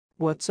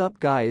What's up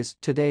guys,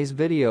 today's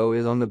video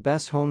is on the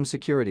best home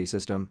security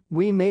system.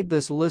 We made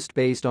this list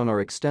based on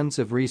our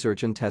extensive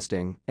research and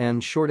testing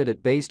and shorted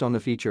it based on the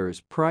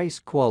features, price,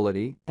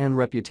 quality, and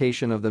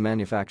reputation of the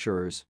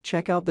manufacturers.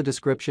 Check out the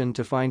description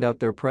to find out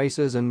their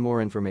prices and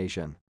more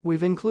information.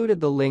 We've included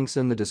the links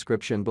in the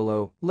description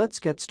below. Let's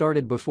get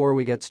started. Before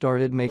we get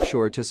started, make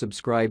sure to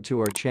subscribe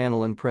to our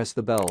channel and press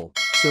the bell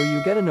so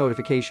you get a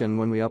notification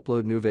when we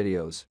upload new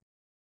videos.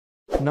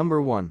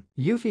 Number 1.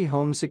 eufy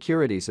Home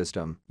Security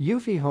System.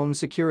 eufy Home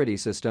Security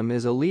System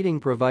is a leading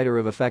provider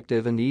of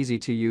effective and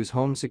easy-to-use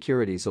home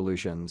security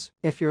solutions.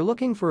 If you're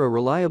looking for a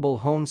reliable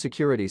home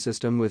security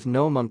system with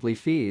no monthly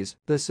fees,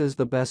 this is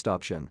the best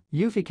option.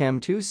 eufy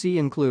Cam 2C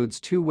includes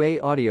two-way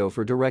audio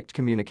for direct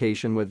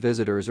communication with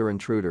visitors or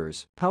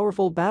intruders,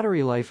 powerful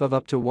battery life of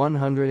up to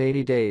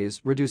 180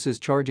 days, reduces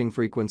charging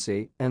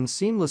frequency, and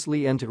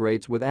seamlessly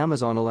integrates with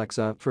Amazon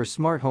Alexa for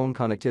smart home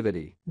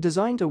connectivity.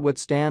 Designed to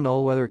withstand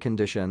all weather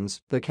conditions,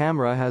 the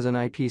camera has an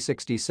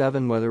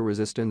IP67 weather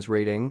resistance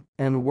rating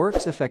and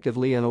works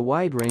effectively in a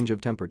wide range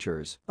of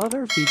temperatures.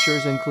 Other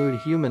features include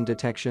human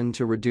detection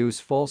to reduce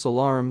false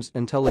alarms,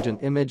 intelligent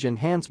image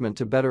enhancement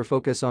to better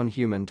focus on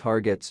human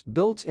targets,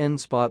 built-in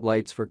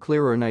spotlights for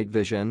clearer night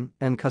vision,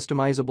 and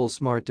customizable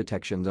smart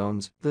detection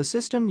zones. The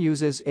system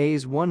uses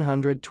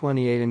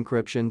AES-128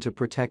 encryption to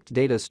protect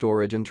data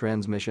storage and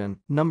transmission.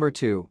 Number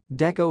 2.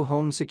 DEKCO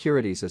Home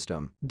Security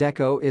System.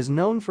 DEKCO is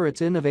known for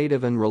its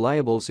innovative and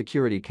reliable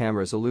security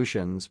camera solutions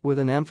with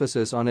an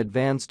emphasis on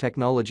advanced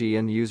technology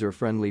and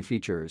user-friendly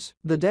features.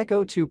 The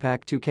DEKCO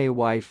 2-Pack 2K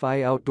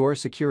Wi-Fi outdoor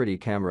security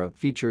camera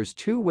features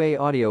two-way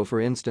audio for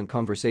instant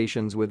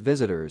conversations with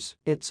visitors.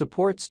 It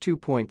supports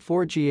 2.4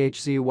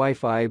 GHz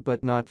Wi-Fi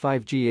but not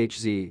 5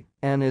 GHz,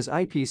 and is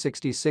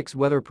IP66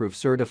 weatherproof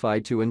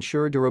certified to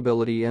ensure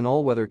durability in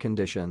all weather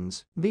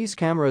conditions. These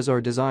cameras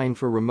are designed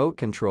for remote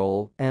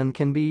control and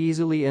can be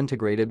easily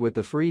integrated with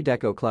the free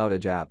DEKCO Cloud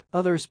Edge app.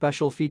 Other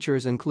special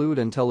features include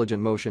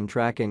intelligent motion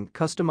tracking,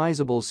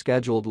 customizable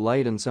scheduled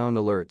light and sound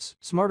alerts,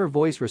 smarter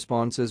voice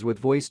responses with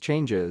voice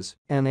changes,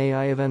 and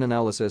AI event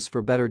analysis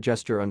for better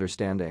gesture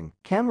understanding.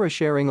 Camera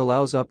sharing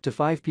allows up to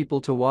 5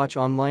 people to watch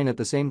online at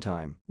the same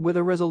time. With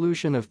a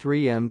resolution of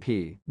 3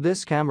 MP,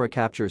 this camera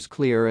captures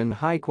clear and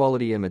high-quality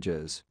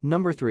images.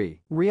 Number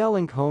 3.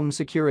 REOLINK Home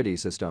Security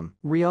System.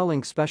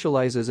 REOLINK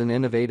specializes in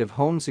innovative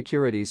home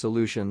security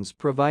solutions,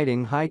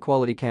 providing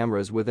high-quality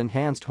cameras with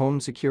enhanced home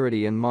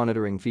security and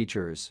monitoring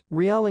features.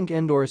 REOLINK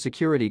indoor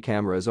security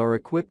cameras are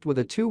equipped with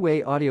a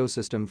two-way audio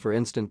system for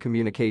instant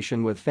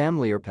communication with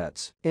family or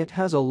pets. It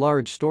has a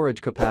large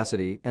storage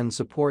capacity and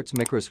supports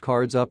microSD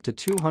cards up to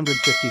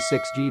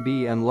 256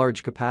 GB and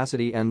large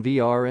capacity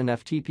NVR and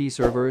FTP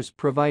servers,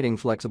 providing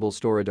flexible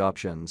storage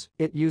options.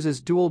 It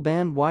uses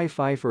dual-band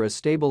Wi-Fi for a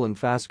stable and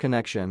fast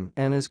connection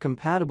and is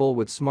compatible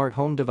with smart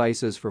home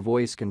devices for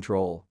voice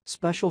control.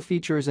 Special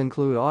features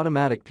include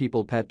automatic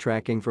people-pet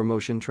tracking for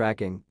motion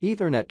tracking,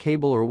 Ethernet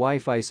cable or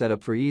Wi-Fi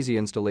setup for easy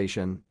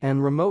installation,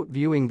 and remote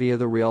viewing via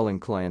the REOLINK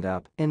client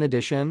app. In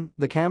addition,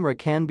 the camera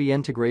can be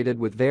integrated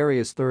with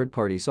various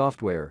third-party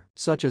software,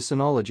 such as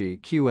Synology,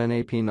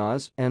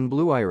 QNAP, and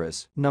Blue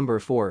Iris. Number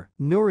 4.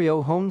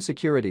 Noorio Home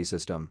Security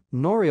System.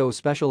 Noorio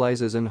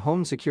specializes in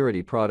home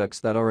security products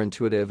that are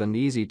intuitive and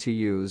easy to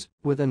use,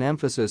 with an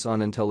emphasis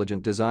on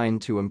intelligent design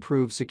to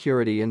improve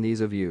security and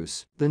ease of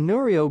use. The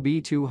Noorio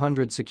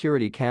B200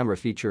 security camera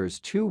features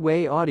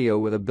two-way audio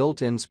with a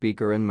built-in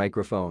speaker and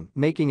microphone,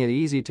 making it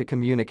easy to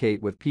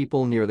communicate with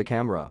people near the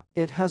camera.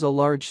 It has a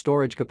large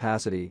storage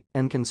capacity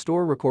and can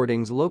store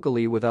recordings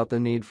locally without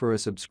the need for a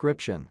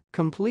subscription.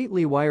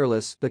 Completely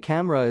wireless, the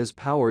camera is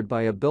powered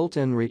by a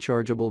built-in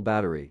rechargeable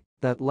battery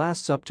that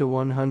lasts up to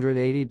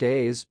 180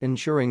 days,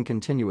 ensuring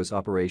continuous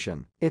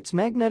operation. Its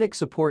magnetic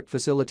support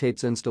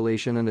facilitates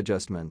installation and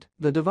adjustment.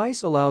 The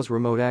device allows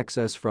remote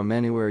access from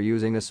anywhere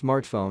using a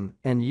smartphone,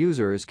 and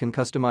users can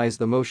customize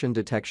the motion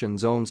detection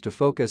zones to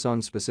focus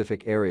on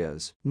specific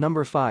areas.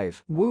 Number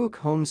 5. WUUK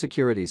Home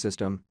Security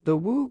System. The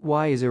WUUK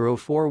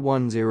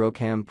Y0410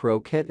 Cam Pro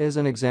Kit is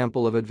an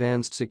example of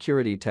advanced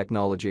security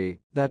technology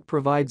that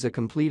provides a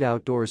complete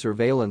outdoor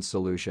surveillance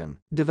solution.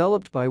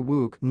 Developed by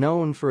WUUK,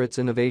 known for its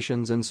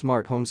innovations in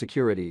smart home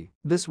security,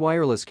 this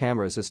wireless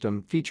camera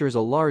system features a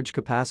large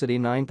capacity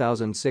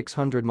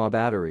 9600 mAh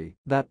battery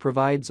that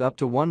provides up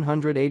to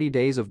 180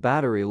 days of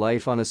battery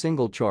life on a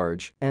single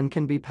charge and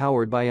can be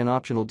powered by an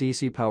optional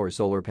DC power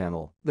solar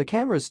panel. The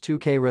camera's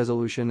 2K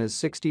resolution is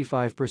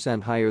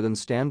 65% higher than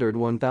standard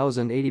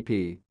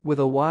 1080p, with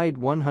a wide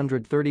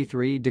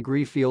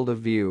 133-degree field of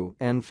view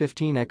and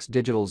 15x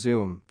digital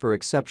zoom for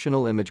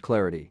exceptional image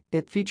clarity.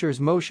 It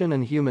features motion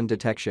and human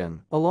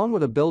detection, along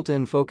with a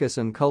built-in focus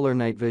and color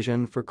night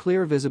vision for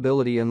clear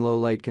visibility in low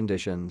light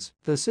conditions.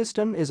 The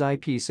system is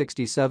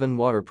IP67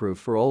 waterproof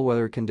for all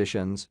weather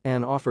conditions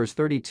and offers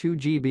 32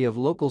 GB of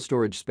local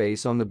storage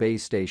space on the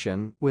base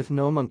station with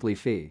no monthly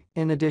fee.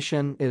 In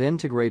addition, it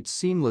integrates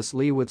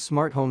seamlessly with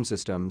smart home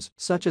systems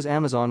such as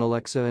Amazon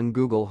Alexa and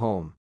Google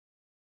Home.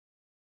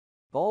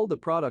 All the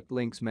product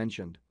links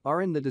mentioned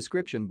are in the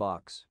description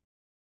box.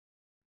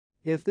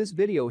 If this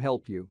video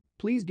helped you,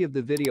 Please give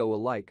the video a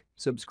like,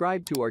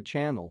 subscribe to our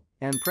channel,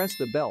 and press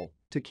the bell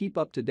to keep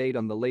up to date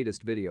on the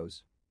latest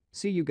videos.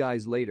 See you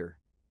guys later.